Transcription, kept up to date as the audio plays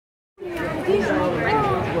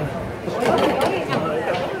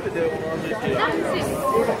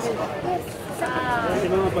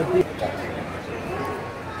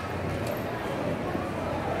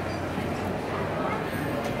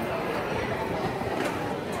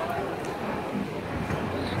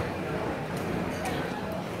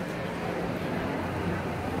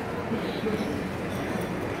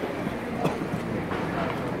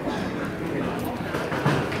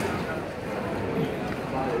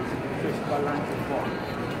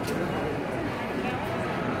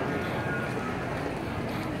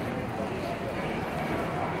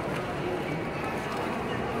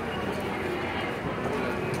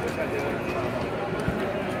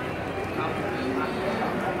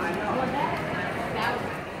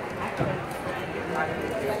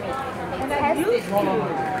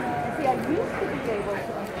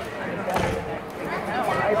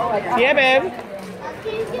Yeah, babe.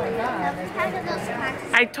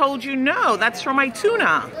 I told you no. That's for my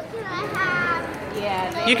tuna.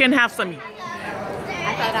 Yeah. You can have some. I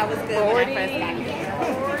thought I was good when I first got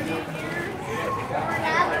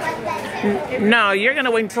here. No, you're going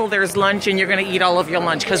to wait until there's lunch and you're going to eat all of your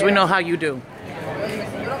lunch because we know how you do.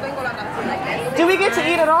 Do we get to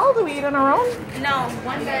eat it all? Do we eat on our own? No,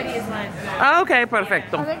 1:30 is lunch. Okay,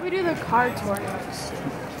 perfecto. I think we do the car tour next.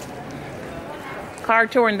 Car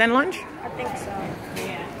tour and then lunch? I think so.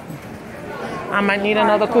 I might need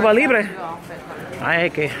another Cuba Libre. Ay,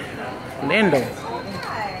 que lindo.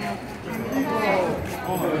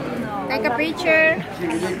 Take a picture.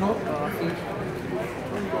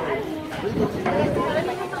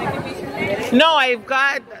 No, I've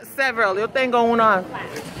got several. Yo tengo una.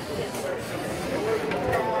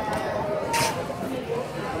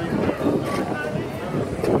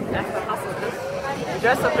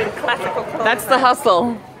 Dress up in classical clothes. That's the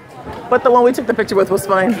hustle. But the one we took the picture with was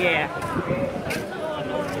fine. Yeah.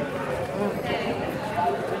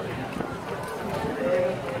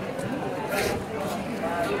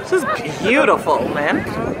 This is beautiful, man.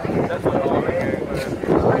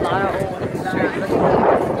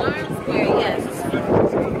 Yes.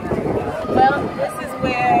 Well, this is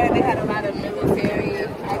where they had a lot of military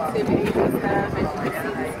activities and stuff. And you can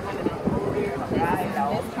see this one of the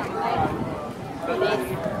this kind of like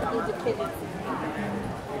predates independence.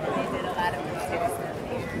 They did a lot of military stuff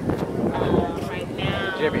here. Right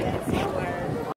now.